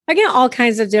I get all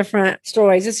kinds of different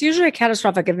stories. It's usually a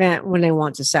catastrophic event when they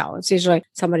want to sell. It's usually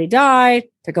somebody died,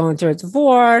 they're going through a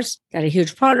divorce, got a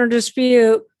huge partner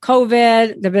dispute,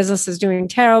 COVID, the business is doing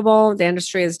terrible, the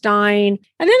industry is dying.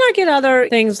 And then I get other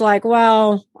things like,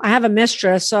 well, I have a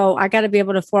mistress, so I got to be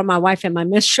able to afford my wife and my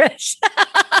mistress.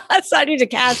 So I need to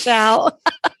cash out.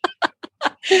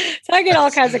 So I get all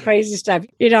kinds of crazy stuff.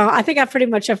 I think I pretty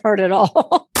much have heard it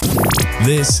all.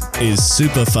 This is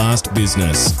Super Fast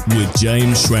Business with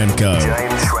James Schramko.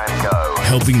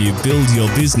 Helping you build your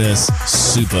business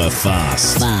super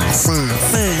fast.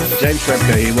 James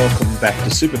Schramko here. Welcome back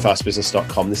to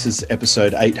superfastbusiness.com. This is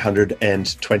episode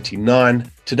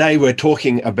 829. Today, we're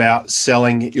talking about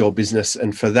selling your business.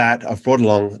 And for that, I've brought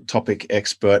along topic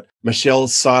expert, Michelle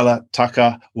Seiler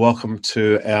Tucker. Welcome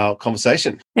to our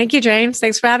conversation. Thank you, James.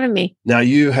 Thanks for having me. Now,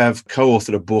 you have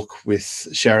co-authored a book with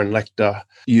Sharon Lechter.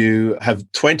 You have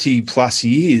 20 plus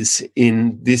years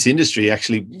in this industry,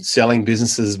 actually selling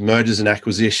businesses, mergers and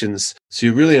acquisitions. So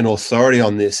you're really an authority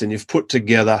on this, and you've put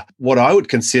together what I would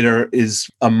consider is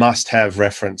a must-have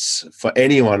reference for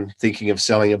anyone thinking of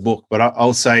selling a book. But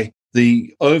I'll say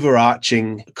the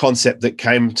overarching concept that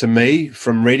came to me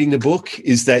from reading the book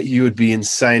is that you would be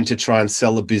insane to try and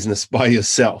sell a business by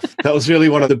yourself. That was really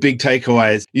one of the big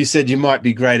takeaways. You said you might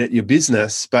be great at your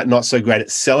business, but not so great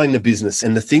at selling the business.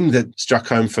 And the thing that struck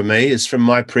home for me is from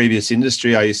my previous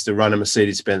industry, I used to run a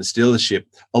Mercedes-Benz dealership.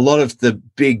 A lot of the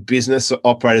big business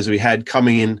operators we had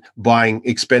coming in, buying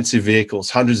expensive vehicles,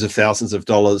 hundreds of thousands of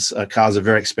dollars. Cars are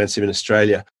very expensive in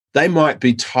Australia. They might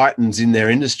be titans in their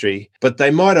industry, but they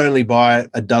might only buy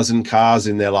a dozen cars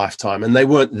in their lifetime, and they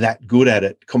weren't that good at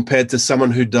it compared to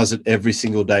someone who does it every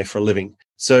single day for a living.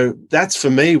 So that's, for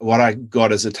me, what I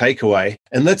got as a takeaway.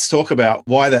 And let's talk about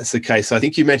why that's the case. I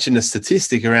think you mentioned a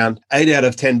statistic around 8 out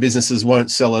of 10 businesses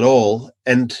won't sell at all.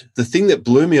 And the thing that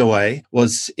blew me away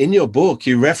was in your book,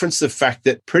 you referenced the fact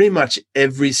that pretty much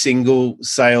every single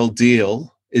sale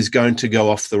deal is going to go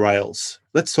off the rails.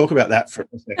 Let's talk about that for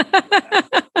a second.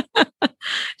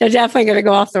 They're definitely going to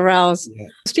go off the rails. Yeah.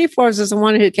 Steve Forbes is the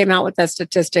one who came out with that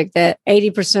statistic that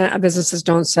 80% of businesses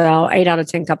don't sell, 8 out of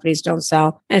 10 companies don't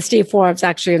sell. And Steve Forbes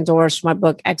actually endorsed my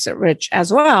book, Exit Rich,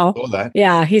 as well. All that.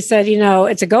 Yeah, he said,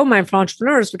 it's a goldmine for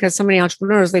entrepreneurs because so many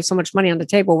entrepreneurs leave so much money on the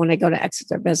table when they go to exit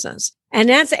their business. And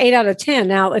that's 8 out of 10.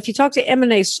 Now, if you talk to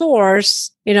M&A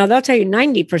Source, they'll tell you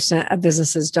 90% of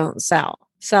businesses don't sell.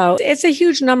 So it's a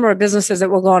huge number of businesses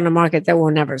that will go on the market that will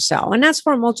never sell. And that's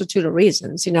for a multitude of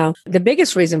reasons. The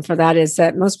biggest reason for that is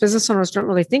that most business owners don't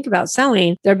really think about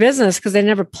selling their business because they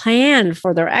never planned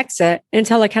for their exit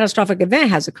until a catastrophic event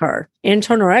has occurred.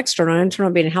 Internal or external,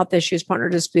 internal being health issues, partner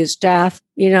disputes, death,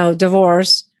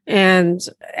 divorce. And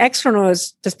external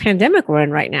is this pandemic we're in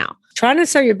right now. Trying to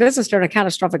sell your business during a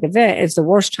catastrophic event is the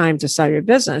worst time to sell your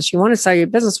business. You want to sell your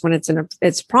business when it's in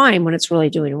its prime, when it's really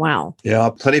doing well. Yeah,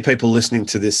 plenty of people listening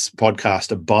to this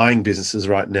podcast are buying businesses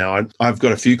right now. I've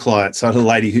got a few clients. I had a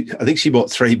lady who, I think she bought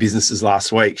 3 businesses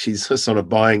last week. She's just on a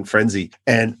buying frenzy.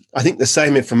 And I think the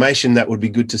same information that would be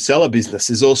good to sell a business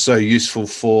is also useful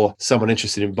for someone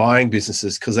interested in buying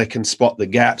businesses because they can spot the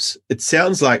gaps. It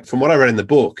sounds like, from what I read in the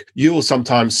book, you will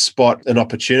sometimes spot an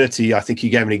opportunity. I think you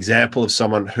gave an example of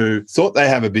someone who thought they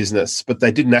have a business, but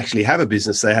they didn't actually have a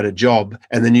business. They had a job,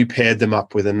 and then you paired them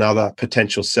up with another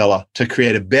potential seller to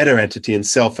create a better entity and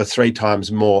sell for 3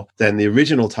 times more than the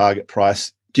original target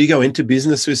price. Do you go into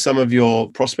business with some of your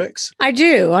prospects? I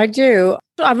do.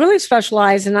 I really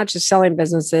specialize in not just selling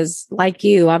businesses like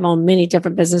you. I've owned many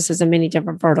different businesses in many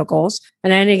different verticals.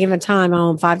 And at any given time, I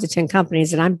own 5 to 10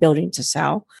 companies that I'm building to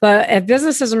sell. But if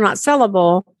businesses are not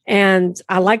sellable, and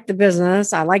I like the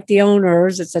business, I like the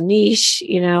owners, it's a niche,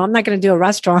 I'm not going to do a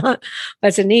restaurant, but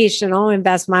it's a niche, and I'll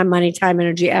invest my money, time,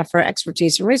 energy, effort,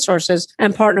 expertise, and resources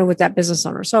and partner with that business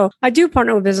owner. So I do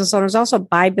partner with business owners, also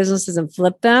buy businesses and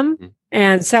flip them.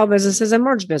 And sell businesses and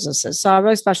merge businesses. So I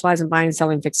really specialize in buying,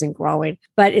 selling, fixing, growing.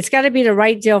 But it's got to be the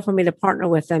right deal for me to partner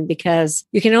with them because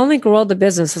you can only grow the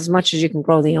business as much as you can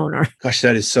grow the owner. Gosh,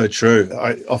 that is so true.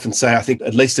 I often say I think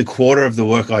at least a quarter of the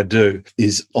work I do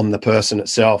is on the person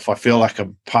itself. I feel like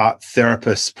I'm part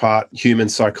therapist, part human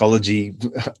psychology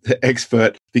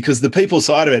expert because the people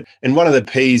side of it, and one of the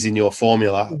P's in your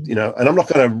formula, and I'm not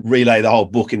going to relay the whole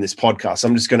book in this podcast.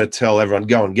 I'm just going to tell everyone,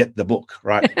 go and get the book,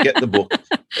 right? Get the book.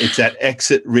 It's at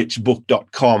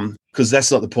exitrichbook.com. because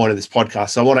that's not the point of this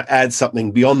podcast. So I want to add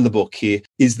something beyond the book here,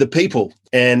 is the people.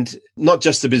 And not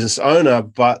just the business owner,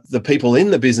 but the people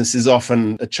in the business is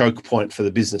often a choke point for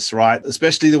the business, right?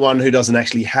 Especially the one who doesn't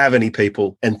actually have any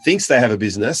people and thinks they have a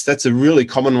business. That's a really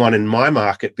common one in my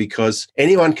market, because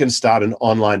anyone can start an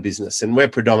online business, and we're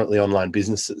predominantly online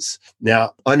businesses.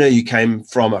 Now, I know you came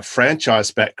from a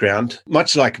franchise background.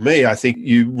 Much like me, I think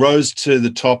you rose to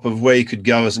the top of where you could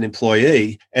go as an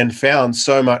employee and found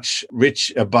so much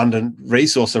rich, abundant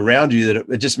resource around you that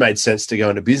it just made sense to go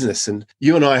into business. And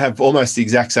you and I have almost the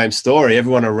exact same story.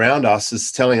 Everyone around us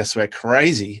is telling us we're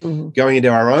crazy going into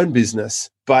our own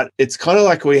business. But it's kind of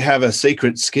like we have a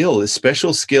secret skill. This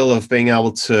special skill of being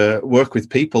able to work with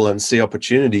people and see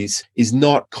opportunities is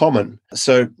not common.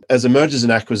 So as a mergers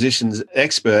and acquisitions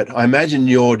expert, I imagine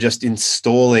you're just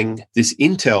installing this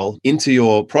intel into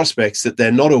your prospects that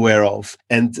they're not aware of.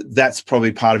 And that's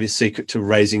probably part of your secret to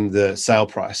raising the sale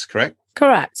price, correct?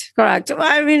 Correct. Well,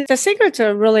 I mean, the secret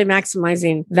to really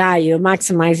maximizing value,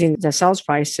 maximizing the sales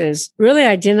price is really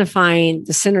identifying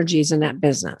the synergies in that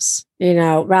business.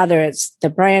 Rather it's the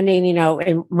branding,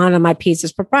 and one of my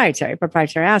pieces proprietary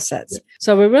assets. Yeah.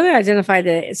 So we really identify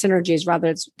the synergies, whether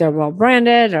it's they're well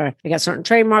branded or they got certain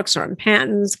trademarks, certain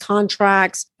patents,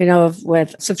 contracts,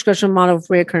 with subscription model of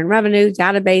recurring revenue,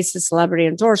 databases, celebrity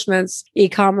endorsements,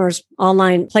 e-commerce,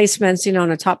 online placements, in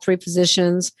the top 3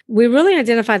 positions. We really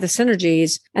identify the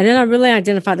synergies, and then I really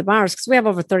identify the buyers, because we have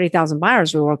over 30,000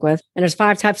 buyers we work with, and there's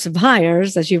 5 types of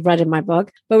buyers, as you've read in my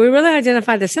book. But we really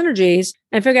identify the synergies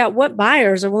and figure out what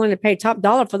buyers are willing to pay top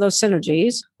dollar for those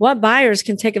synergies, what buyers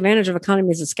can take advantage of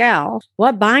economies of scale,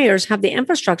 what buyers have the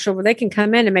infrastructure where they can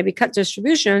come in and maybe cut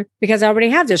distribution because they already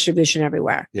have distribution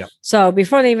everywhere. Yeah. So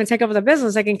before they even take over the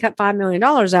business, they can cut $5 million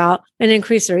out and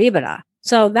increase their EBITDA.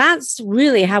 So that's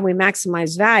really how we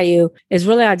maximize value, is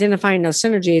really identifying those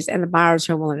synergies and the buyers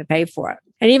who are willing to pay for it.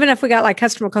 And even if we got like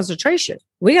customer concentration,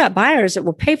 we got buyers that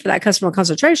will pay for that customer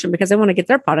concentration because they want to get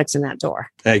their products in that door.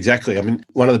 Exactly. I mean,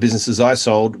 one of the businesses I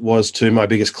sold was to my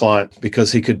biggest client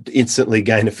because he could instantly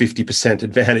gain a 50%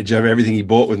 advantage over everything he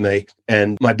bought with me.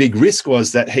 And my big risk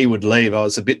was that he would leave. I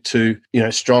was a bit too,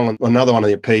 strong on another one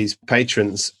of the P's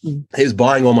patrons. He was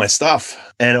buying all my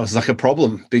stuff. And it was like a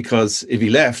problem, because if he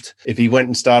left, if he went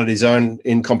and started his own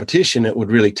in competition, it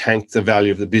would really tank the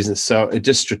value of the business. So it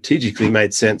just strategically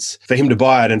made sense for him to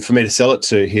buy it and for me to sell it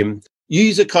to him. You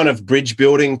use a kind of bridge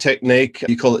building technique.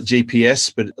 You call it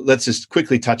GPS, but let's just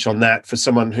quickly touch on that for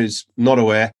someone who's not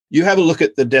aware. You have a look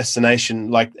at the destination.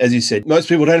 Like, as you said, most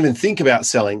people don't even think about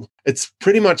selling. It's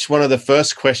pretty much one of the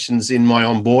first questions in my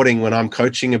onboarding when I'm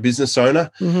coaching a business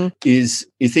owner is,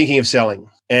 you're thinking of selling?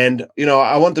 And,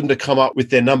 I want them to come up with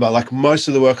their number. Like, most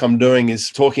of the work I'm doing is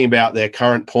talking about their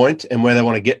current point and where they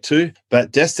want to get to.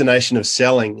 But destination of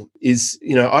selling is,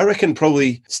 I reckon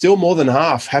probably still more than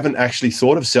half haven't actually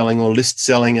thought of selling or list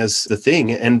selling as the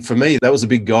thing. And for me, that was a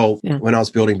big goal when I was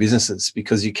building businesses,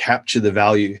 because you capture the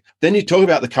value. Then you talk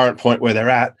about the current point where they're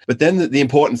at. But then the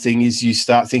important thing is you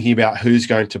start thinking about who's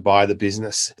going to buy the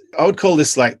business. I would call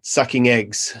this like sucking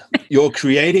eggs. You're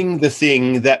creating the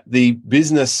thing that the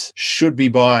business should be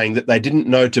buying, that they didn't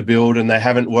know to build and they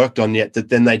haven't worked on yet, that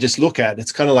then they just look at.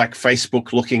 It's kind of like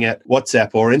Facebook looking at WhatsApp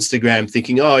or Instagram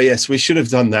thinking, oh, yes, we should have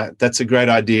done that. That's a great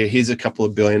idea. Here's a couple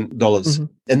of $1 billion.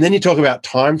 And then you talk about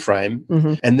time frame,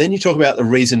 and then you talk about the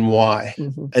reason why.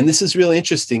 And this is really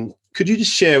interesting. Could you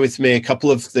just share with me a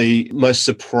couple of the most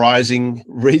surprising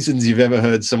reasons you've ever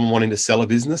heard someone wanting to sell a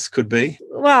business could be?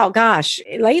 Well, gosh,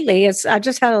 lately I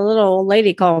just had a little old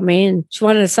lady call me, and she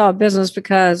wanted to sell a business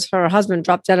because her husband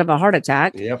dropped dead of a heart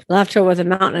attack, left her with a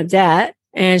mountain of debt.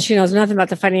 And she knows nothing about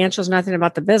the financials, nothing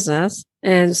about the business.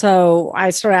 And so I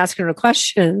started asking her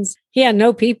questions. He had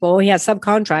no people. He had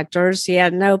subcontractors. He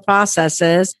had no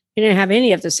processes. He didn't have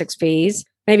any of the 6 Ps,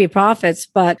 maybe profits.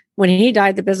 But when he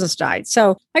died, the business died.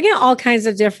 So I get all kinds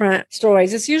of different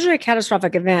stories. It's usually a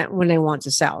catastrophic event when they want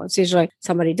to sell. It's usually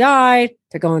somebody died,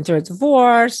 they're going through a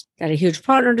divorce, got a huge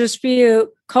partner dispute,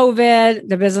 COVID,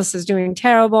 the business is doing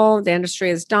terrible, the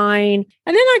industry is dying.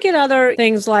 And then I get other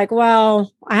things like,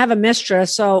 well, I have a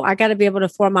mistress, so I got to be able to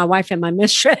afford my wife and my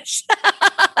mistress.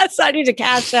 So I need to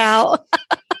cash out.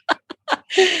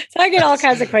 So I get all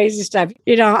kinds of crazy stuff.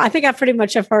 I think I pretty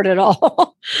much have heard it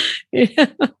all.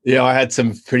 Yeah, I had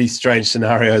some pretty strange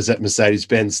scenarios at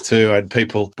Mercedes-Benz too. I had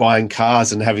people buying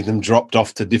cars and having them dropped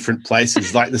off to different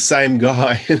places, like the same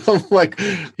guy. And I'm like,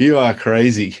 you are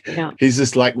crazy. Yeah. He's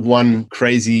just like one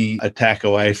crazy attack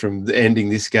away from ending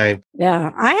this game.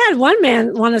 Yeah. I had one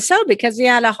man want to sell because he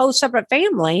had a whole separate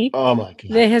family. Oh my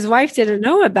God. That his wife didn't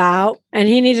know about, and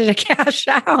he needed to cash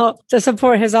out to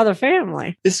support his other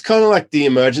family. It's kind of like the the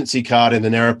emergency card in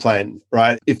an airplane,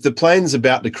 right? If the plane's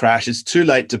about to crash, it's too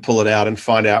late to pull it out and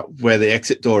find out where the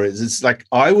exit door is. It's like,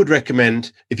 I would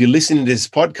recommend, if you're listening to this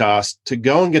podcast, to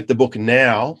go and get the book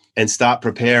now and start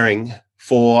preparing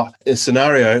for a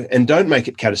scenario, and don't make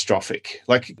it catastrophic.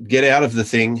 Like, get out of the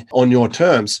thing on your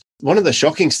terms. One of the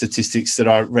shocking statistics that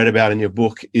I read about in your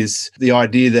book is the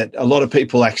idea that a lot of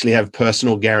people actually have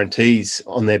personal guarantees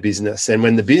on their business. And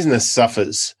when the business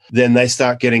suffers, then they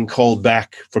start getting called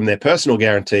back from their personal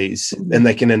guarantees and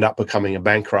they can end up becoming a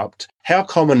bankrupt. How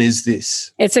common is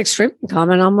this? It's extremely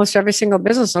common. Almost every single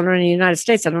business owner in the United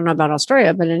States, I don't know about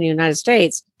Australia, but in the United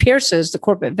States, pierces the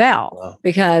corporate veil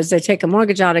because they take a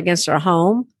mortgage out against their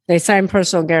home. They sign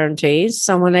personal guarantees.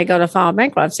 So when they go to file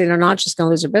bankruptcy, they're not just going to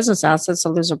lose their business assets,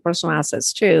 they'll lose their personal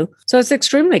assets too. So it's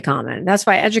extremely common. That's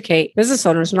why I educate business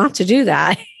owners not to do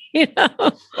that.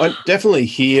 I definitely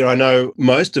hear, I know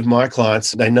most of my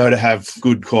clients, they know to have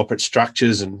good corporate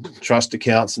structures and trust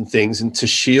accounts and things and to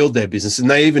shield their business. And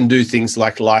they even do things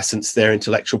like license their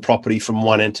intellectual property from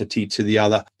one entity to the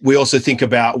other. We also think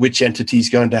about which entity is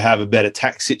going to have a better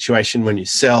tax situation when you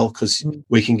sell, because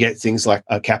we can get things like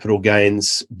a capital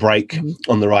gains break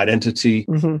on the right entity.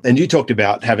 And you talked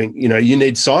about having, you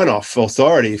need sign-off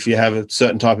authority if you have a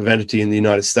certain type of entity in the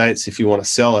United States, if you want to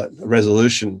sell it, a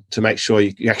resolution to make sure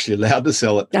you actually allowed to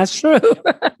sell it. That's true.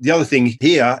 The other thing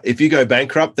here, if you go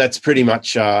bankrupt, that's pretty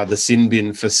much the sin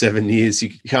bin for 7 years.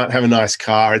 You can't have a nice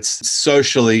car. It's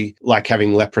socially like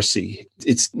having leprosy.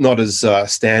 It's not as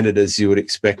standard as you would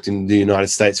expect in the United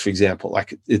States, for example.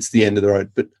 Like, it's the end of the road.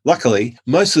 But luckily,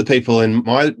 most of the people in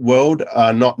my world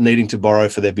are not needing to borrow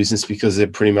for their business because they're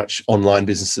pretty much online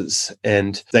businesses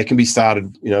and they can be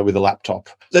started, with a laptop.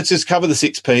 Let's just cover the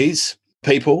 6 Ps: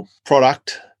 people,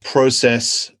 product,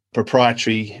 process,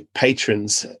 proprietary,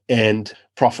 patrons, and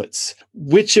profits.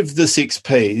 Which of the 6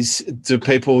 Ps do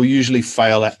people usually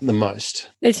fail at the most?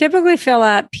 They typically fail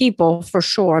at people, for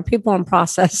sure, people and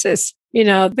processes,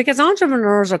 because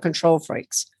entrepreneurs are control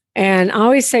freaks. And I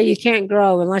always say you can't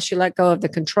grow unless you let go of the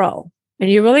control. And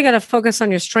you really got to focus on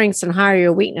your strengths and hire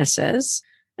your weaknesses.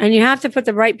 And you have to put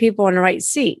the right people in the right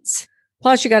seats.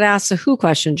 Plus, you got to ask the who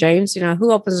question, James.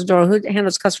 Who opens the door? Who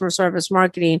handles customer service,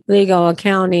 marketing, legal,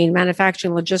 accounting,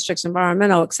 manufacturing, logistics,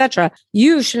 environmental, etc.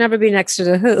 You should never be next to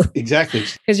the who. Exactly.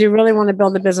 Because you really want to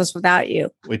build a business without you.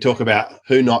 We talk about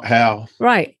who, not how.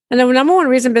 Right. And the number one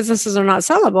reason businesses are not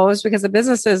sellable is because the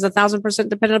business is 1,000%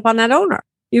 dependent upon that owner.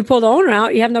 You pull the owner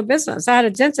out, you have no business. I had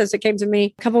a dentist that came to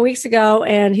me a couple of weeks ago,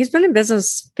 and he's been in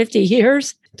business 50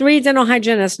 years, 3 dental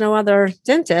hygienists, no other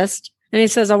dentist. And he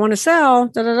says, I want to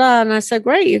sell, And I said,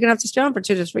 great, you're going to have to stay on for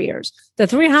 2 to 3 years. The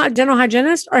 3 dental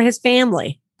hygienists are his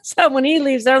family. So when he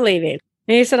leaves, they're leaving.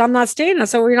 And he said, I'm not staying. I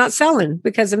said, well, you're not selling,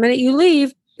 because the minute you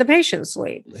leave, the patients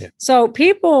leave. Yeah. So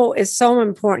people is so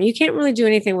important. You can't really do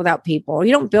anything without people.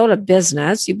 You don't build a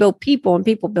business. You build people, and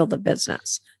people build a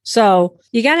business. So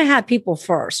you got to have people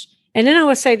first. And then I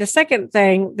would say the second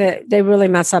thing that they really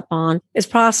mess up on is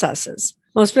processes.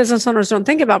 Most business owners don't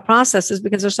think about processes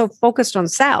because they're so focused on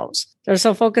sales. They're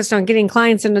so focused on getting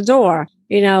clients in the door,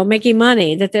 making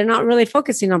money, that they're not really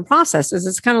focusing on processes.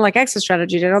 It's kind of like exit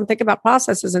strategy. They don't think about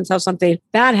processes until something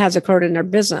bad has occurred in their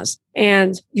business.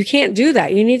 And you can't do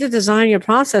that. You need to design your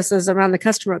processes around the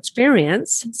customer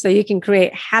experience so you can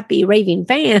create happy, raving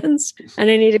fans. And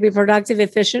they need to be productive,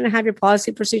 efficient, and have your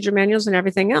policy, procedure manuals, and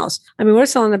everything else. I mean, we're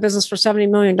selling the business for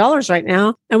 $70 million right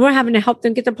now, and we're having to help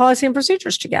them get their policy and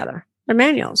procedures together, their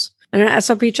manuals, and an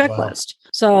SOP checklist. Wow.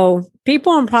 So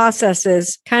people and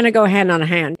processes kind of go hand on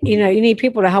hand. You need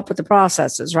people to help with the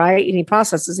processes, right? You need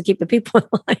processes to keep the people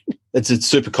in line. It's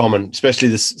super common, especially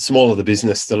the smaller the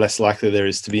business, the less likely there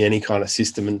is to be any kind of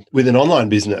system. And with an online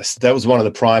business, that was one of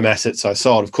the prime assets I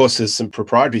sold. Of course, there's some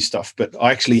proprietary stuff, but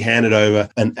I actually handed over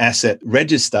an asset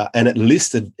register, and it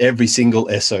listed every single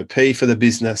SOP for the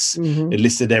business. It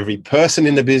listed every person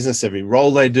in the business, every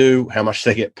role they do, how much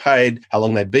they get paid, how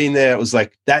long they've been there. It was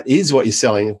like, that is what you're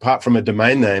selling, apart from a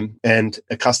domain name and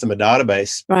a customer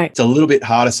database. Right. It's a little bit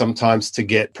harder sometimes to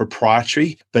get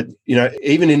proprietary, but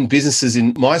even in businesses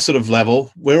in my sort of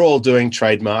level, we're all doing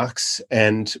trademarks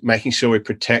and making sure we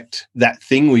protect that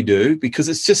thing we do, because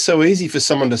it's just so easy for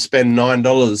someone to spend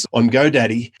 $9 on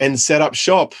GoDaddy and set up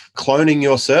shop cloning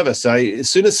your service. So as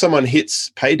soon as someone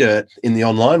hits pay dirt in the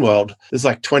online world, there's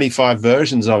like 25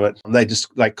 versions of it. They just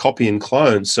like copy and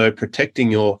clone. So protecting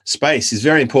your space is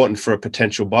very important for a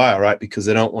potential buyer, right? Because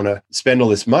they don't want to spend all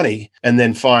this money money and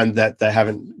then find that they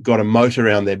haven't got a moat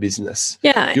around their business.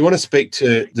 Yeah. Do you want to speak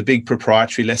to the big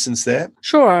proprietary lessons there?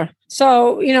 Sure.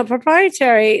 So,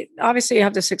 proprietary, obviously you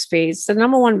have the 6 Ps. The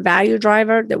number one value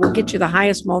driver that will get you the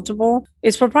highest multiple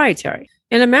is proprietary.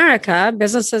 In America,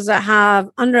 businesses that have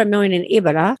under $1 million in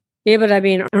EBITDA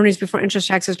being earnings before interest,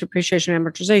 taxes, depreciation, and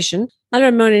amortization,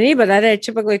 under $1 million in EBITDA, they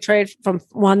typically trade from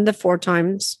 1 to 4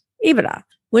 times EBITDA.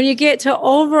 When you get to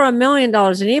over $1 million in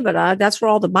EBITDA, that's where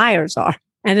all the buyers are.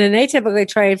 And then they typically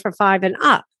trade for 5 and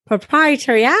up.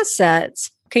 Proprietary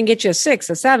assets can get you a 6,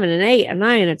 a 7, an 8, a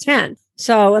 9, a 10.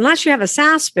 So unless you have a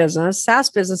SaaS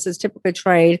businesses typically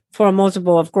trade for a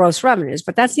multiple of gross revenues,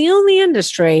 but that's the only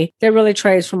industry that really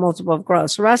trades for multiple of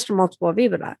gross. The rest are multiple of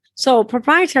EBITDA. So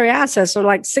proprietary assets are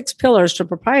like 6 pillars to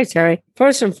proprietary.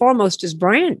 First and foremost is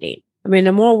branding. I mean,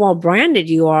 the more well-branded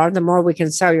you are, the more we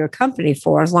can sell your company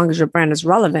for, as long as your brand is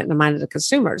relevant in the mind of the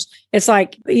consumers. It's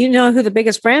like, you know who the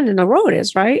biggest brand in the world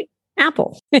is, right?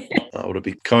 Apple. Would it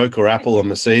be Coke or Apple or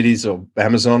Mercedes or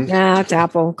Amazon? Yeah, it's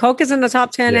Apple. Coke is in the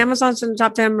top 10. Yeah. Amazon's in the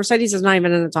top 10. Mercedes is not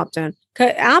even in the top 10.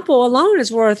 Apple alone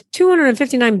is worth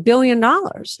 $259 billion.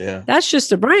 Yeah. That's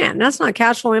just a brand. That's not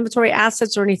cash flow, inventory,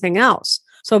 assets, or anything else.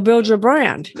 So build your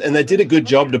brand. And they did a good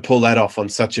job to pull that off on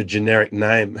such a generic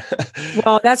name.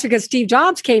 Well, that's because Steve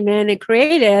Jobs came in and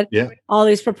created all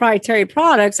these proprietary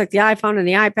products like the iPhone and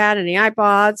the iPad and the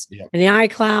iPods and the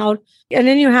iCloud. And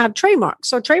then you have trademarks.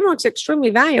 So trademarks are extremely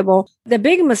valuable. The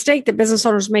big mistake that business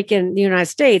owners make in the United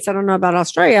States, I don't know about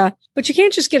Australia, but you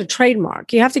can't just get a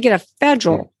trademark. You have to get a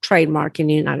federal trademark in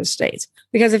the United States.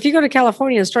 Because if you go to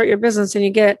California and start your business and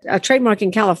you get a trademark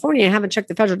in California and haven't checked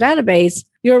the federal database,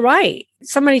 you're right.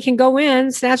 Somebody can go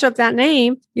in, snatch up that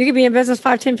name. You could be in business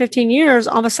 5, 10, 15 years,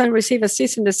 all of a sudden receive a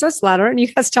cease and desist letter, and you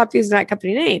got to stop using that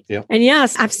company name. Yeah. And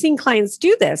yes, I've seen clients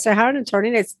do this. They hire an attorney,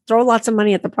 they throw lots of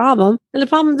money at the problem, and the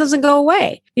problem doesn't go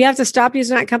away. You have to stop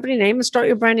using that company name and start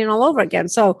your branding all over again.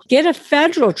 So get a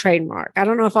federal trademark. I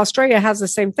don't know if Australia has the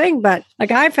same thing, but like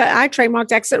I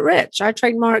trademarked Exit Rich. I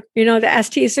trademarked, the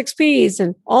ST6Ps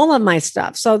and all of my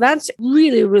stuff. So that's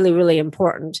really, really, really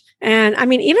important. And I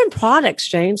mean, even products,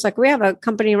 James, like we have a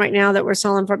company right now that we're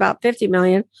selling for about 50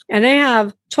 million, and they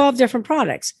have 12 different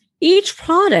products. Each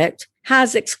product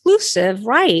has exclusive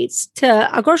rights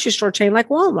to a grocery store chain like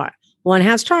Walmart. One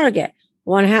has Target,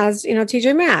 one has,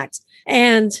 TJ Maxx,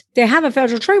 and they have a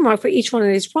federal trademark for each one of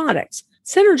these products.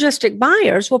 Synergistic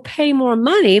buyers will pay more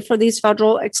money for these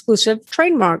federal exclusive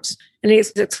trademarks and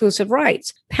these exclusive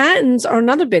rights. Patents are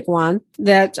another big one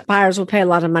that buyers will pay a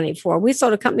lot of money for. We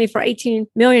sold a company for $18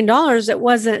 million that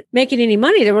wasn't making any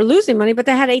money. They were losing money, but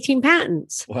they had 18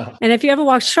 patents. Wow. And if you ever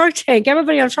watch Shark Tank,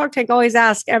 everybody on Shark Tank always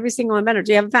asks every single inventor,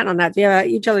 do you have a patent on that? Do you have a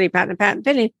utility patent, a patent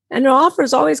pending? And their offer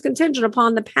is always contingent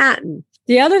upon the patent.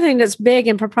 The other thing that's big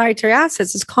in proprietary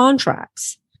assets is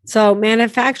contracts. So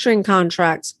manufacturing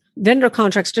contracts, vendor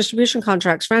contracts, distribution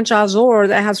contracts, franchisor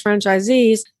that has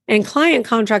franchisees, and client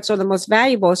contracts are the most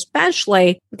valuable,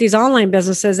 especially with these online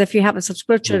businesses if you have a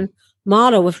subscription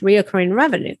model with reoccurring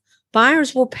revenue.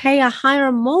 Buyers will pay a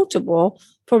higher multiple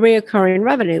for reoccurring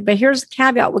revenue. But here's the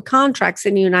caveat with contracts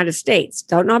in the United States.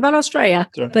 Don't know about Australia,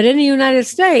 but in the United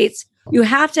States, you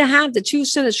have to have the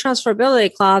 2-sentence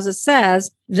transferability clause that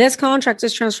says this contract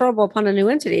is transferable upon a new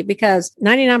entity, because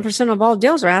 99% of all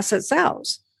deals are asset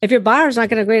sales. If your buyer's not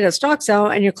going to agree to a stock sale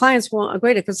and your clients won't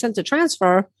agree to consent to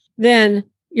transfer, then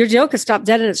your deal could stop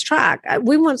dead in its track.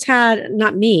 We once had,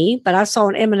 not me, but I saw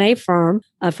an M&A firm,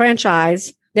 a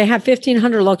franchise. They had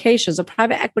 1,500 locations. A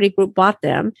private equity group bought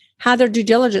them, had their due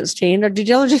diligence team. Their due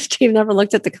diligence team never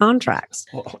looked at the contracts,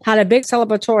 had a big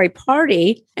celebratory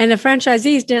party, and the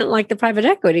franchisees didn't like the private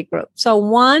equity group. So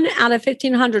 1 out of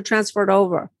 1,500 transferred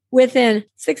over. Within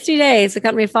 60 days, the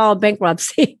company filed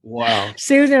bankruptcy. Wow.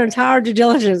 Sued their entire due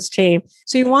diligence team.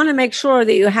 So you want to make sure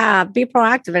that you be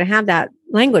proactive and have that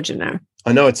language in there.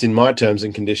 I know it's in my terms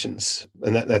and conditions,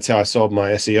 and that's how I sold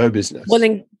my SEO business. Well,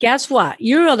 then guess what?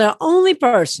 You're the only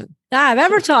person that I've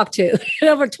ever talked to in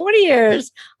over 20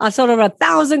 years. I sold over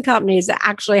 1,000 companies that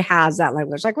actually has that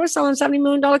language. Like we're selling a $70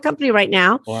 million company right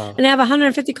now, and they have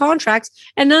 150 contracts,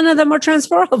 and none of them are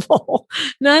transferable.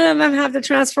 None of them have the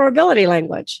transferability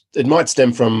language. It might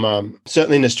stem from,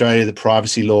 certainly in Australia, the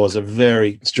privacy laws are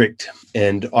very strict,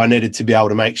 and I needed to be able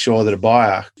to make sure that a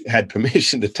buyer had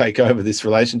permission to take over this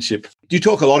relationship. You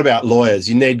talk a lot about lawyers.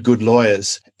 You need good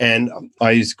lawyers. And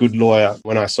I used Good Lawyer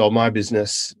when I sold my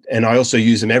business. And I also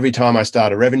use them every time I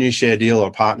start a revenue share deal or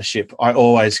a partnership. I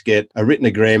always get a written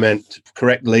agreement,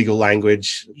 correct legal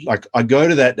language. Like I go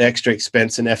to that extra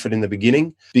expense and effort in the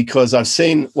beginning because I've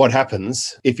seen what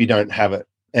happens if you don't have it.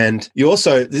 And you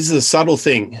also, this is a subtle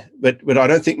thing, but I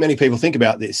don't think many people think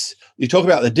about this. You talk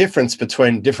about the difference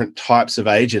between different types of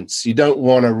agents. You don't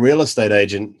want a real estate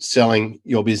agent selling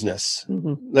your business.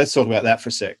 Mm-hmm. Let's talk about that for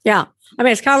a sec. Yeah. I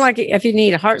mean, it's kind of like if you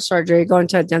need heart surgery, going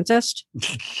to a dentist.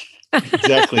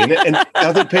 Exactly. And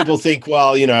I think people think,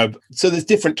 well, so there's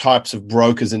different types of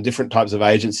brokers and different types of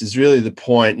agents is really the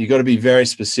point. You've got to be very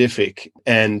specific,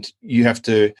 and you have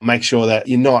to make sure that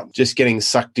you're not just getting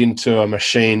sucked into a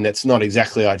machine that's not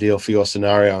exactly ideal for your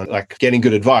scenario. Like getting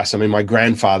good advice. I mean, my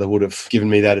grandfather would have given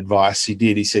me that advice. He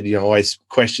did. He said, always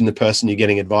question the person you're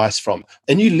getting advice from.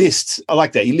 And I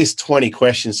like that. You list 20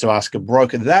 questions to ask a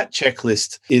broker. That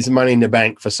checklist is money in the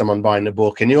bank for someone buying the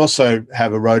book. And you also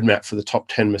have a roadmap for the top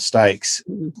 10 mistakes.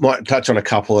 Might touch on a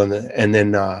couple and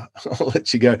then I'll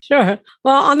let you go. Sure.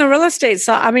 Well, on the real estate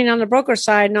side, on the broker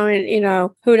side, knowing,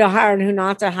 who to hire and who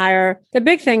not to hire. The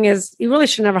big thing is you really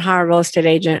should never hire a real estate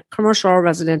agent, commercial or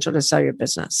residential, to sell your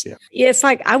business. Yeah. It's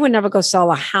like, I would never go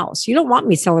sell a house. You don't want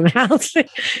me selling a house.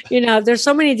 There's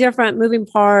so many different moving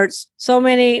parts, so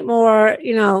many more,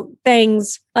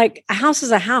 things. Like a house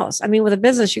is a house. With a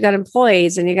business, you got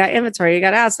employees and you got inventory, you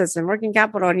got assets and working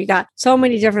capital, and you got so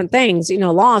many different things,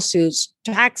 lawsuits,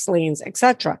 tax liens,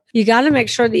 etc. You got to make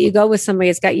sure that you go with somebody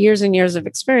that's got years and years of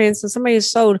experience and somebody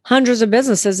who's sold hundreds of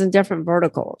businesses in different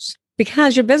verticals,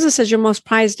 because your business is your most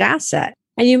prized asset.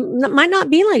 And you might not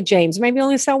be like James, maybe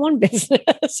only sell one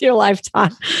business your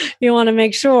lifetime. You want to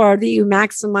make sure that you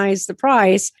maximize the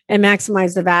price and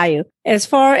maximize the value. As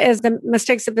far as the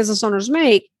mistakes that business owners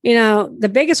make, the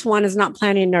biggest one is not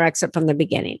planning their exit from the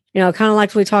beginning. Kind of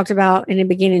like we talked about in the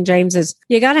beginning, James, is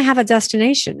you got to have a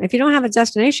destination. If you don't have a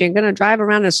destination, you're going to drive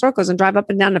around in circles and drive up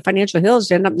and down the financial hills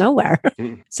to end up nowhere.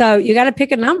 So you got to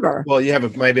pick a number. Well, you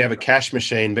maybe have a cash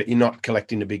machine, but you're not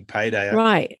collecting a big payday.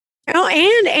 Right.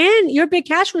 And your big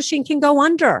cash machine can go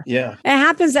under. Yeah. It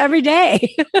happens every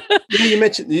day. You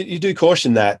mentioned, you do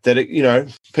caution that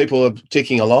people are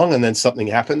ticking along and then something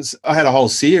happens. I had a whole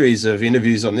series of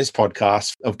interviews on this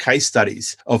podcast of case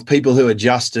studies of people who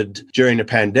adjusted during the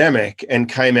pandemic and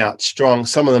came out strong.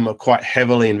 Some of them are quite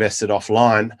heavily invested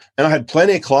offline. And I had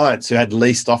plenty of clients who had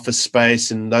leased office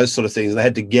space and those sort of things. They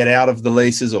had to get out of the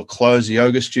leases or close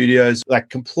yoga studios, like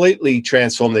completely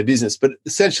transform their business. But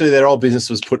essentially their old business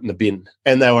was put in the bin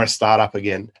and they were a startup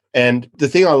again. And the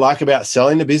thing I like about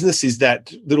selling the business is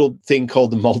that little thing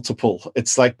called the multiple.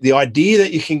 It's like the idea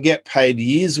that you can get paid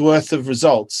years worth of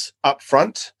results up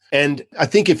front. And I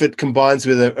think if it combines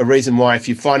with a reason why, if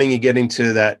you're finding you're getting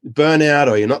to that burnout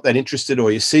or you're not that interested,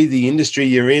 or you see the industry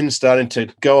you're in starting to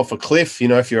go off a cliff,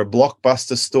 if you're a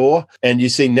Blockbuster store and you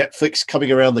see Netflix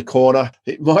coming around the corner,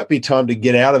 it might be time to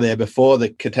get out of there before the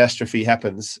catastrophe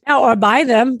happens. Or buy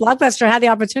them. Blockbuster had the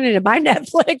opportunity to buy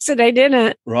Netflix and they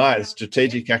didn't. Right. A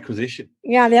strategic acquisition.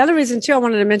 Yeah. The other reason too, I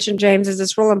wanted to mention, James, is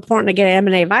it's real important to get an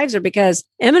M&A advisor, because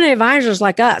M&A advisors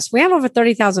like us, we have over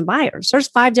 30,000 buyers. There's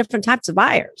 5 different types of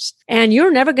buyers. And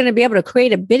you're never going to be able to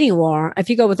create a bidding war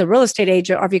if you go with a real estate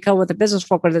agent or if you go with a business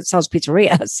broker that sells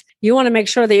pizzerias. You want to make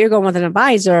sure that you're going with an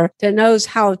advisor that knows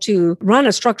how to run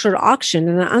a structured auction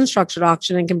and an unstructured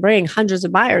auction and can bring hundreds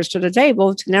of buyers to the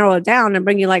table to narrow it down and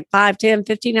bring you like 5, 10,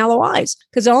 15 LOIs.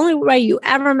 Because the only way you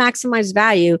ever maximize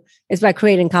value is by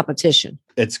creating competition.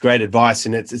 It's great advice.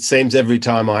 And it seems every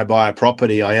time I buy a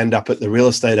property, I end up at the real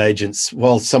estate agents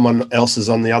while someone else is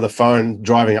on the other phone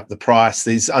driving up the price.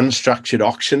 These unstructured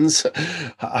auctions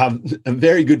are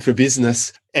very good for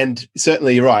business. And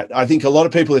certainly you're right. I think a lot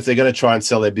of people, if they're going to try and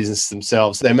sell their business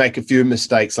themselves, they make a few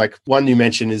mistakes. Like one you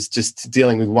mentioned is just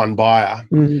dealing with one buyer.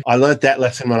 Mm-hmm. I learned that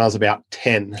lesson when I was about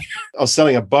 10. I was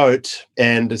selling a boat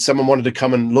and someone wanted to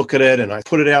come and look at it, and I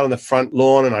put it out on the front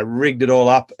lawn and I rigged it all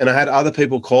up, and I had other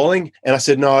people calling and I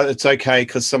said, no, it's okay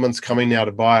because someone's coming now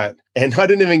to buy it. And I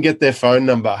didn't even get their phone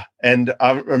number. And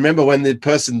I remember when the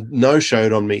person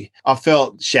no-showed on me, I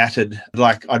felt shattered,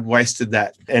 like I'd wasted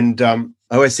that. And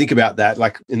I always think about that.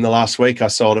 Like in the last week, I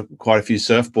sold quite a few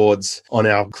surfboards on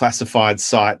our classified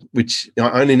site, which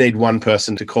I only need one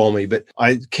person to call me, but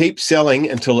I keep selling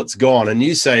until it's gone. And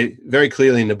you say very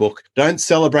clearly in the book, don't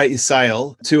celebrate your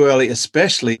sale too early,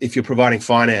 especially if you're providing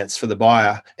finance for the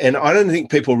buyer. And I don't think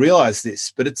people realize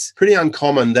this, but it's pretty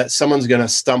uncommon that someone's going to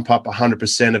stump up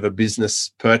 100% of a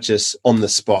business purchase on the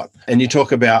spot. And you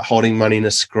talk about holding money in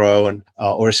escrow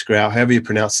or escrow, however you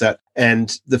pronounce that.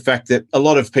 And the fact that a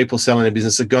lot of people selling a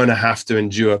business are going to have to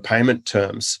endure payment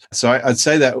terms. So I'd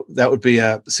say that would be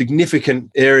a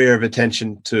significant area of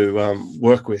attention to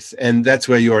work with. And that's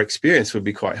where your experience would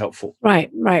be quite helpful.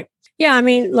 Right. Yeah. I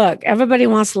mean, look, everybody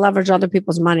wants to leverage other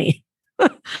people's money.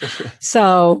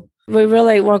 So We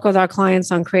really work with our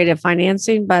clients on creative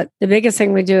financing, but the biggest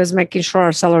thing we do is making sure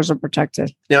our sellers are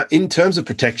protected. Now, in terms of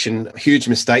protection, a huge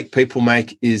mistake people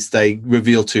make is they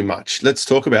reveal too much. Let's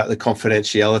talk about the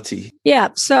confidentiality. Yeah.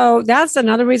 So that's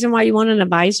another reason why you want an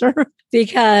advisor,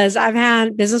 because I've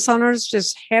had business owners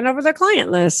just hand over their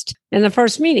client list in the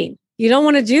first meeting. You don't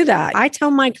want to do that. I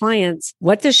tell my clients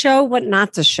what to show, what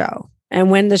not to show,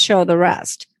 and when to show the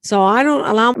rest. So I don't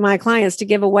allow my clients to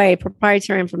give away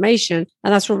proprietary information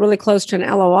unless we're really close to an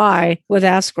LOI with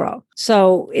escrow.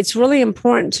 So it's really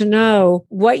important to know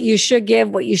what you should give,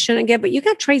 what you shouldn't give, but you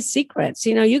got trade secrets.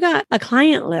 You got a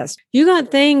client list. You got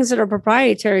things that are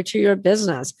proprietary to your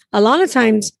business. A lot of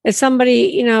times if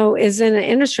somebody, is in an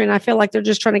industry and I feel like they're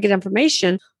just trying to get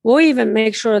information, we'll even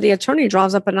make sure the attorney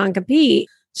draws up a non-compete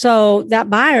so that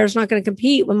buyer is not going to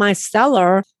compete with my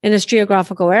seller in this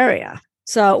geographical area.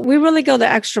 So we really go the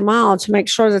extra mile to make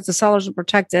sure that the sellers are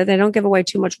protected. They don't give away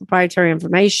too much proprietary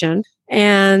information,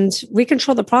 and we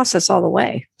control the process all the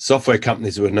way. Software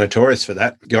companies were notorious for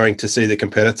that, going to see the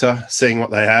competitor, seeing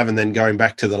what they have, and then going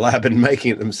back to the lab and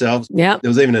making it themselves. Yeah. There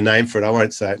was even a name for it. I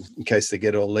won't say it in case they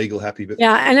get all legal happy. But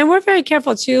yeah. And then we're very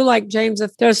careful too, like James,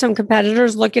 if there's some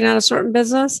competitors looking at a certain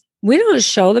business, we don't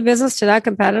show the business to that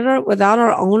competitor without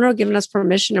our owner giving us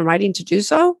permission in writing to do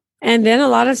so. And then a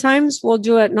lot of times we'll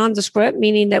do it nondescript,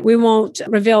 meaning that we won't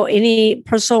reveal any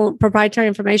personal proprietary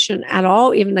information at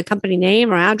all, even the company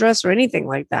name or address or anything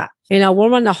like that.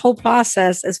 We'll run the whole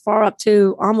process as far up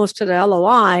to almost to the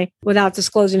LOI without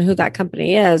disclosing who that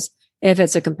company is if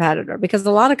it's a competitor, because a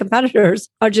lot of competitors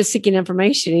are just seeking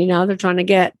information. They're trying to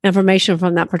get information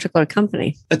from that particular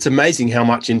company. It's amazing how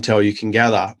much intel you can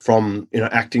gather from,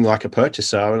 acting like a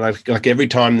purchaser. Like every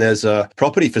time there's a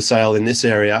property for sale in this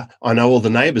area, I know all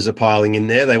the neighbors are piling in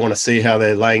there. They want to see how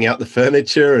they're laying out the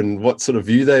furniture and what sort of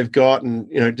view they've got and,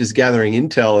 just gathering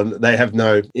intel, and they have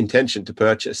no intention to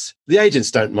purchase. The agents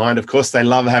don't mind. Of course, they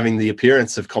love having the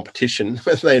appearance of competition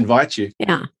when they invite you.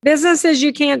 Yeah. Businesses,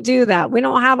 you can't do that. We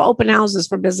don't have open houses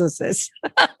for businesses.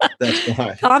 That's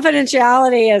right.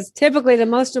 Confidentiality is typically the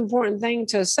most important thing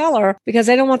to a seller because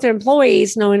they don't want their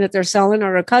employees knowing that they're selling,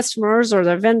 or their customers or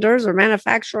their vendors or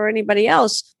manufacturer or anybody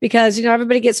else, because,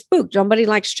 everybody gets spooked. Nobody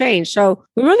likes change. So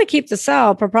we really keep the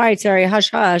sale proprietary,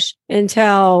 hush, hush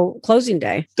until closing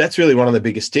day. That's really one of the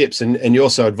biggest tips. And you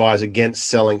also advise against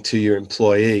selling to your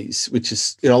employees, which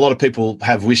is, a lot of people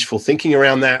have wishful thinking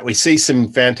around that. We see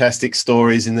some fantastic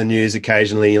stories in the news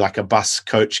occasionally, like a bus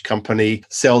coach company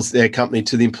sells their company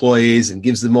to the employees and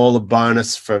gives them all a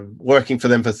bonus for working for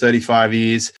them for 35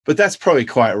 years. But that's probably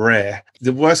quite rare.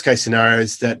 The worst case scenario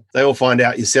is that they all find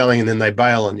out you're selling and then they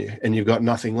bail on you and you've got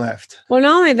nothing left. Well,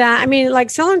 not only that,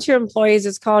 like selling to your employees,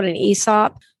 it's called an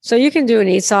ESOP. So you can do an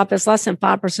ESOP. It's less than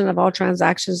 5% of all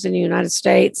transactions in the United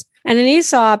States. And an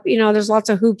ESOP, there's lots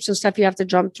of hoops and stuff you have to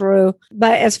jump through.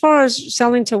 But as far as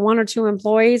selling to one or two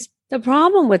employees, the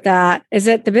problem with that is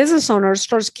that the business owner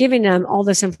starts giving them all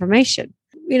this information,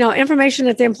 information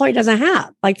that the employee doesn't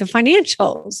have, like the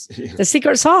financials, the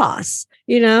secret sauce,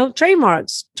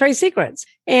 trademarks, trade secrets.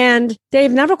 And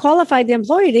they've never qualified the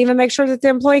employee to even make sure that the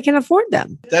employee can afford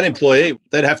them. That employee,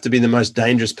 they'd have to be the most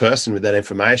dangerous person with that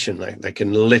information. They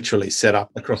can literally set up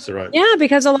across the road. Yeah,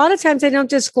 because a lot of times they don't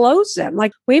disclose them.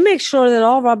 Like we make sure that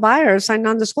all of our buyers sign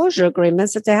non-disclosure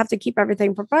agreements that they have to keep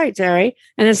everything proprietary.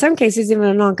 And in some cases, even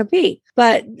a non-compete.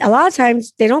 But a lot of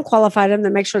times they don't qualify them to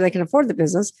make sure they can afford the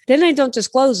business. Then they don't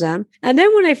disclose them. And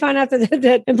then when they find out that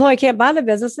the employee can't buy the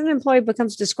business, then the employee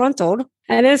becomes disgruntled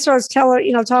and then starts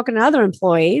talking to other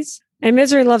employees, and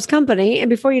misery loves company. And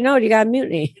before you know it, you got a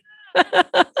mutiny.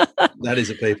 That is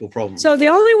a people problem. So the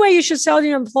only way you should sell to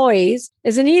your employees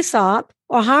is an ESOP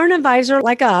or hire an advisor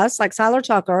like us, like Seiler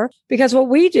Tucker, because what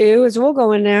we do is we'll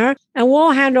go in there and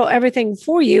we'll handle everything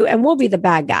for you and we'll be the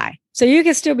bad guy. So you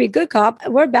can still be good cop.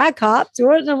 We're bad cops.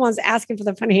 We're the ones asking for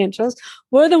the financials.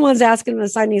 We're the ones asking them to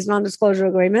sign these non-disclosure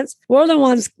agreements. We're the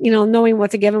ones, knowing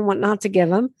what to give them, what not to give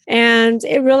them. And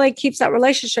it really keeps that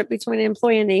relationship between the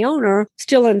employee and the owner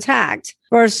still intact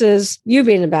versus you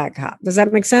being a bad cop. Does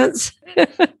that make sense?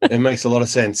 It makes a lot of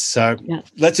sense. So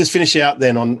Let's just finish out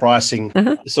then on pricing.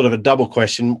 Sort of a double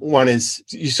question. One is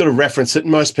you sort of reference it.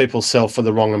 Most people sell for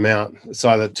the wrong amount. It's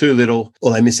either too little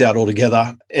or they miss out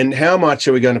altogether. And how much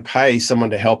are we going to pay someone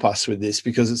to help us with this?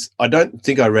 Because I don't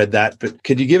think I read that, but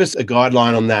could you give us a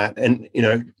guideline on that? And,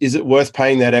 is it worth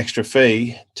paying that extra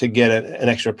fee to get an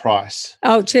extra price?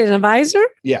 Oh, to an advisor?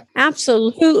 Yeah.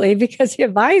 Absolutely. Because the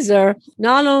advisor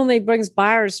not only brings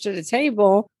buyers to the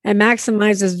table and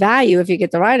maximizes value if you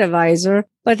get the right advisor,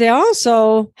 but they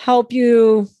also help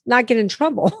you not get in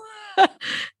trouble,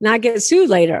 not get sued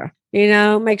later.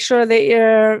 Make sure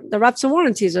that the reps and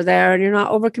warranties are there and you're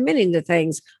not overcommitting to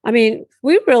things. I mean,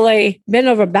 we really bend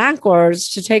over backwards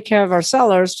to take care of our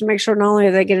sellers to make sure not only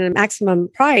are they getting a maximum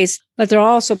price, but they're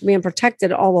also being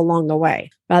protected all along the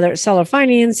way. Whether it's seller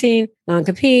financing,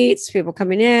 non-competes, people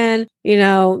coming in,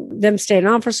 them staying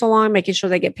on for so long, making sure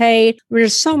they get paid.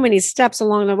 There's so many steps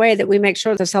along the way that we make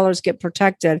sure the sellers get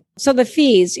protected. So the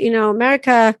fees,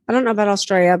 America, I don't know about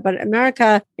Australia, but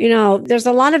America, there's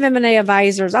a lot of M&A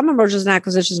advisors. I'm a mergers and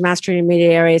acquisitions master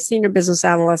intermediary, a senior business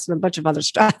analyst, and a bunch of other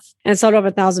stuff, and sold over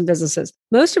 1,000 businesses.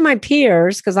 Most of my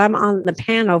peers, because I'm on the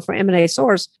panel for M&A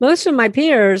Source, most of my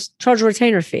peers charge a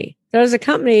retainer fee. There's a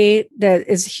company that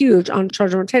is huge on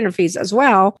charging retainer fees as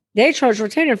well. They charge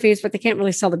retainer fees, but they can't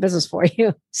really sell the business for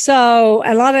you. So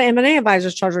a lot of M&A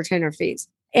advisors charge retainer fees.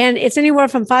 And it's anywhere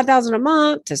from $5,000 a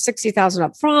month to $60,000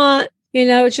 up front.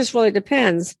 It just really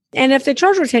depends. And if they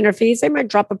charge retainer fees, they might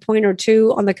drop a point or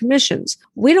two on the commissions.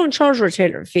 We don't charge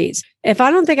retainer fees. If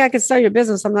I don't think I can sell your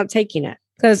business, I'm not taking it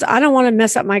because I don't want to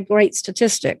mess up my great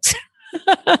statistics.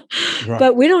 Right.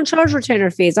 But we don't charge retainer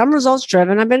fees. I'm results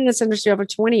driven. I've been in this industry over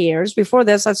 20 years. Before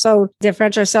this, I did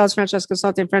franchise sales, franchise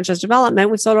consulting, franchise development.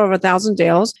 We sold over 1,000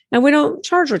 deals and we don't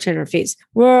charge retainer fees.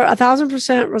 We're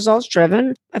 1,000% results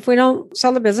driven. If we don't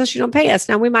sell the business, you don't pay us.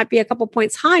 Now we might be a couple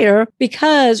points higher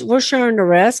because we're sharing the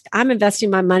risk. I'm investing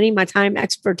my money, my time,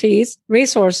 expertise,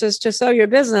 resources to sell your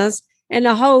business in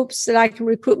the hopes that I can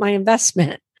recoup my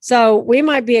investment. So we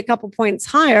might be a couple points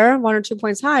higher, 1 or 2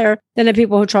 points higher than the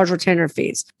people who charge retainer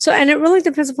fees. So, and it really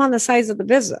depends upon the size of the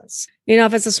business.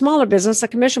 If it's a smaller business, the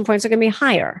commission points are going to be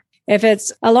higher. If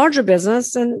it's a larger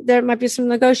business, then there might be some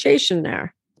negotiation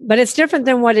there. But it's different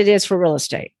than what it is for real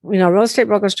estate. Real estate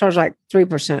brokers charge like 3%,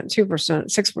 2%,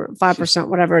 6%, 5%,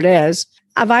 whatever it is.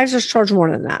 Advisors charge more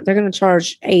than that. They're going to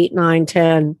charge 8, 9,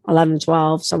 10, 11,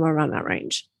 12, somewhere around that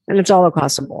range. And it's all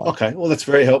across the board. Okay. Well, that's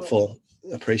very helpful.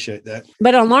 Appreciate that.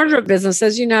 But on larger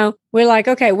businesses, we're like,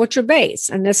 okay, what's your base?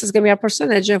 And this is going to be our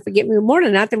percentage. And if we get more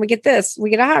than that, then we get this. We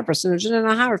get a higher percentage and then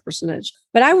a higher percentage.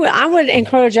 But I would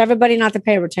encourage everybody not to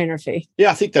pay a retainer fee.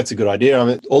 Yeah, I think that's a good idea. I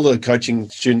mean, all the coaching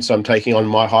students I'm taking on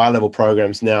my higher level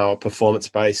programs now are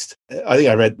performance-based. I think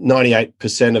I read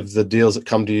 98% of the deals that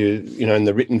come to you, in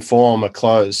the written form are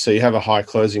closed. So you have a high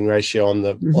closing ratio on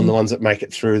the ones that make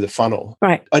it through the funnel.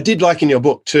 Right. I did like in your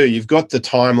book too, you've got the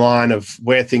timeline of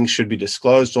where things should be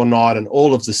disclosed or not and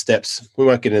all of the steps. We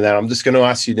won't get into that. I'm just going to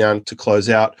ask you now to close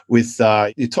out with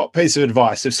your top piece of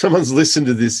advice. If someone's listened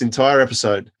to this entire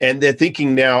episode and they're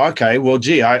thinking now, okay, well,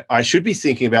 gee, I should be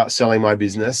thinking about selling my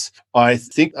business. I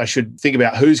think I should think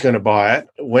about who's going to buy it,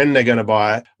 when they're going to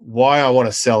buy it, why I want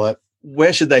to sell it.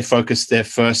 Where should they focus their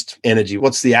first energy?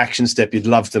 What's the action step you'd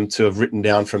love them to have written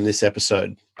down from this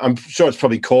episode? I'm sure it's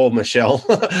probably call Michelle.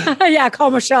 Yeah,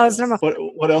 call Michelle is number.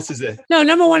 What else is there? No,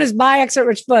 number 1 is buy Exit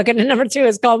Rich book, and then number 2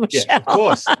 is call Michelle. Yeah, of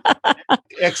course.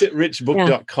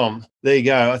 ExitRichBook.com. Yeah. There you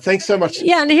go. Thanks so much.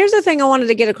 Yeah, and here's the thing I wanted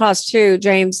to get across too,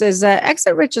 James, is that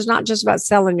Exit Rich is not just about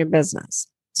selling your business.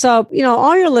 So,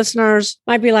 all your listeners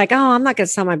might be like, oh, I'm not going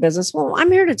to sell my business. Well, I'm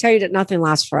here to tell you that nothing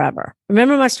lasts forever.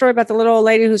 Remember my story about the little old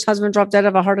lady whose husband dropped dead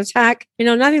of a heart attack?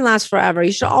 Nothing lasts forever.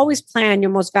 You should always plan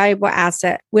your most valuable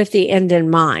asset with the end in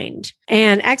mind.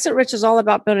 And Exit Rich is all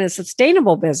about building a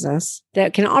sustainable business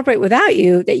that can operate without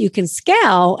you, that you can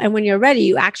scale. And when you're ready,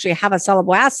 you actually have a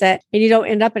sellable asset and you don't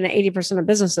end up in 80% of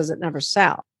businesses that never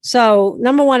sell. So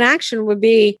number 1 action would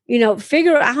be,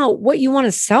 figure out what you want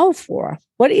to sell for.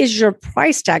 What is your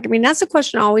price tag? I mean, that's the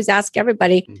question I always ask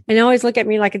everybody. And they always look at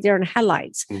me like a deer in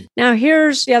headlights. Now,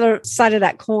 here's the other side of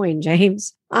that coin,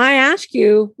 James. I ask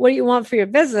you, what do you want for your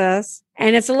business?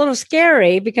 And it's a little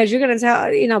scary because you're going to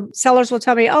tell, sellers will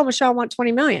tell me, oh, Michelle, I want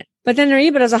 20 million. But then their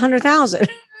EBITDA is 100,000.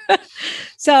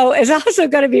 So it's also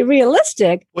going to be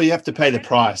realistic. Well, you have to pay the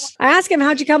price. I ask them,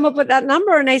 how'd you come up with that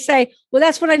number? And they say, well,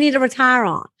 that's what I need to retire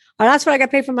on. Or that's what I got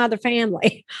to pay for my other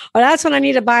family. Or that's what I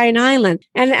need to buy an island.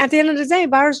 And at the end of the day,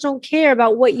 buyers don't care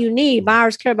about what you need.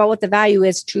 Buyers care about what the value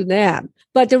is to them.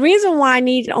 But the reason why I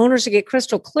need owners to get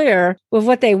crystal clear with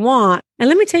what they want, and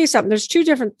let me tell you something, there's 2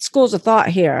 different schools of thought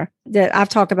here that I've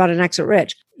talked about in Exit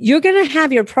Rich. You're going to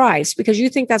have your price because you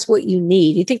think that's what you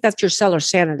need. You think that's your seller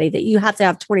sanity, that you have to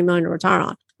have 20 million to retire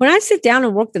on. When I sit down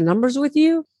and work the numbers with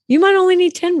you, you might only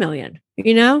need 10 million,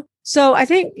 So I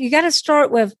think you got to start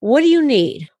with, what do you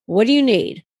need? What do you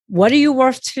need? What are you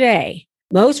worth today?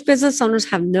 Most business owners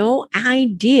have no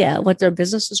idea what their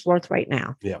business is worth right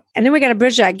now. Yeah. And then we got to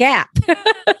bridge that gap.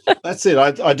 That's it.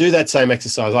 I do that same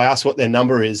exercise. I ask what their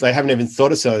number is. They haven't even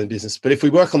thought of selling the business. But if we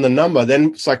work on the number,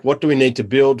 then it's like, what do we need to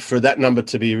build for that number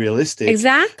to be realistic?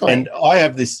 Exactly. And I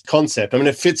have this concept. I mean,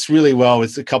 it fits really well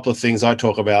with a couple of things I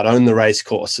talk about. Own the race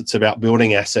course. It's about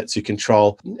building assets you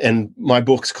control. And my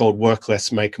book's called Work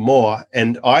Less, Make More.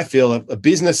 And I feel a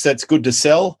business that's good to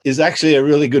sell is actually a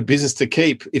really good business to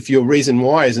keep. If your reason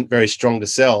why isn't very strong to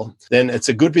sell, then it's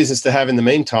a good business to have in the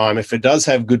meantime. If it does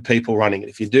have good people running it,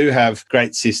 if you do have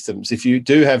great systems, if you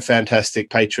do have fantastic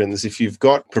patrons, if you've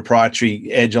got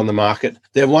proprietary edge on the market,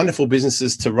 they're wonderful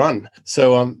businesses to run.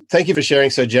 So thank you for sharing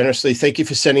so generously. Thank you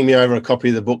for sending me over a copy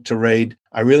of the book to read.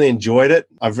 I really enjoyed it.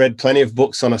 I've read plenty of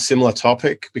books on a similar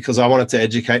topic because I wanted to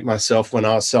educate myself when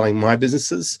I was selling my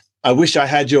businesses. I wish I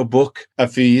had your book a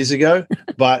few years ago,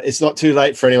 but it's not too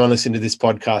late for anyone listening to this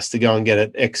podcast to go and get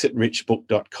it,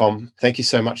 exitrichbook.com. Thank you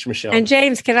so much, Michelle. And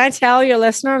James, can I tell your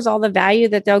listeners all the value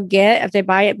that they'll get if they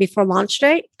buy it before launch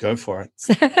date? Go for it.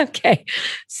 Okay.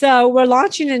 So we're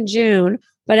launching in June,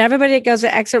 but everybody that goes to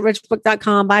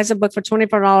exitrichbook.com buys a book for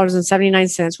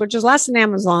 $24.79, which is less than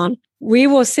Amazon. We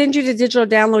will send you the digital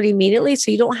download immediately, so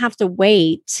you don't have to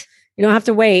wait. You don't have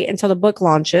to wait until the book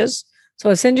launches. So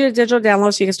I'll send you a digital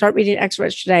download so you can start reading Exit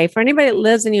Rich today. For anybody that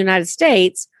lives in the United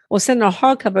States, we'll send a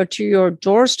hardcover to your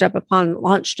doorstep upon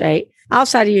launch date.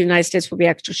 Outside of the United States will be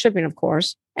extra shipping, of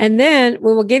course. And then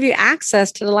we will give you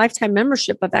access to the lifetime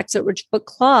membership of Exit Rich Book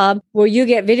Club, where you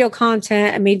get video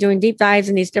content and me doing deep dives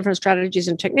in these different strategies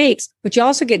and techniques, but you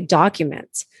also get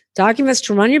documents. Documents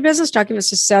to run your business, documents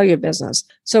to sell your business.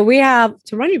 So we have,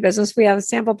 to run your business, we have a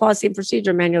sample policy and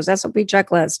procedure manuals, SOP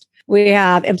checklist. We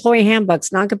have employee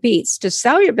handbooks, non-competes. To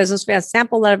sell your business, we have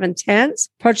sample letter of intents,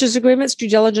 purchase agreements, due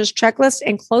diligence checklists,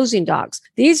 and closing docs.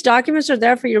 These documents are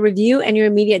there for your review and your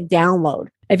immediate download.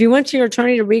 If you went to your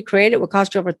attorney to recreate it, would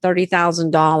cost you over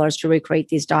 $30,000 to recreate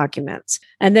these documents.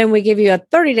 And then we give you a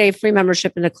 30-day free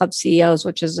membership into Club CEOs,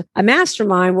 which is a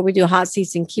mastermind where we do hot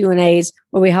seats and Q&As,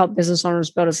 where we help business owners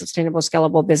build a sustainable,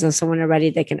 scalable business. And when they're ready,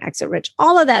 they can exit rich.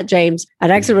 All of that, James, at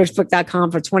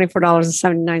exitrichbook.com for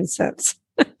 $24.79.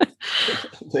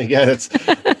 There you go. That's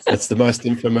the most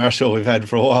infomercial we've had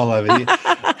for a while over here.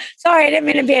 Sorry, I didn't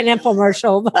mean to be an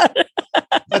infomercial, but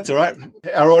that's all right.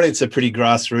 Our audience are pretty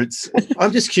grassroots.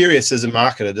 I'm just curious as a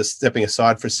marketer, just stepping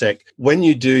aside for a sec, when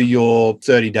you do your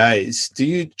 30 days, do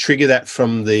you trigger that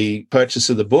from the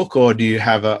purchase of the book or do you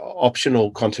have an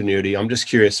optional continuity? I'm just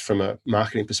curious from a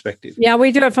marketing perspective. Yeah,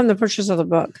 we do it from the purchase of the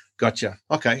book. Gotcha.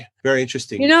 Okay. Very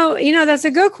interesting. You know, that's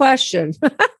a good question.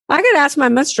 I could ask my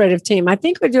administrative team. I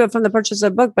think we do it from the purchase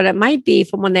of the book, but it might be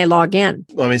from when they log in.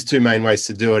 Well, I mean, there's two main ways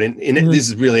to do it. This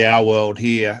is really our world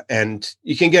here. And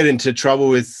you can get into trouble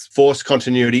with forced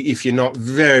continuity if you're not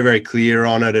very, very clear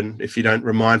on it and if you don't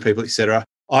remind people, etc.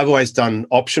 I've always done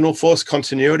optional forced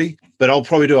continuity, but I'll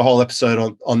probably do a whole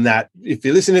episode on that. If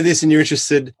you listen to this and you're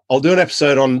interested, I'll do an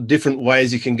episode on different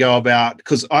ways you can go about,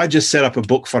 because I just set up a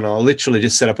book funnel. I literally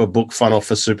just set up a book funnel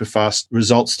for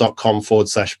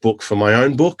superfastresults.com/book for my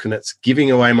own book, and it's giving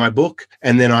away my book.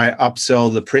 And then I upsell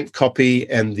the print copy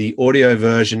and the audio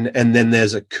version. And then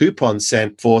there's a coupon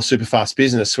sent for Superfast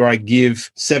Business where I give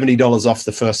 $70 off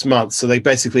the first month. So they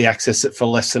basically access it for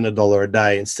less than $1 a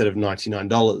day instead of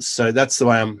 $99. So that's the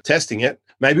way I'm testing it.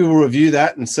 Maybe we'll review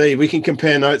that and see. We can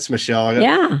compare notes, Michelle.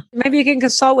 Yeah. Maybe you can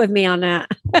consult with me on that.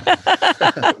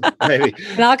 Maybe.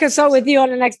 And I'll consult with you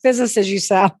on the next businesses you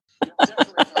sell.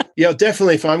 Yeah,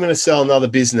 definitely. If I'm going to sell another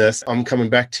business, I'm coming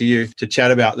back to you to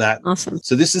chat about that. Awesome.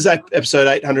 So this is episode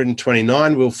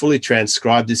 829. We'll fully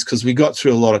transcribe this because we got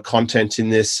through a lot of content in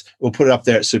this. We'll put it up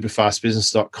there at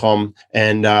superfastbusiness.com.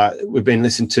 And we've been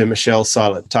listening to Michelle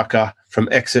Seiler Tucker from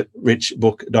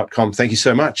exitrichbook.com. Thank you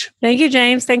so much. Thank you,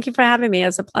 James. Thank you for having me.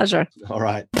 It's a pleasure. All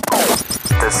right.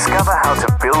 Discover how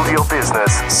to build your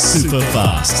business super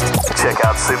fast. Check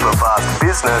out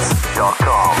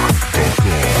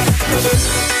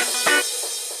superfastbusiness.com.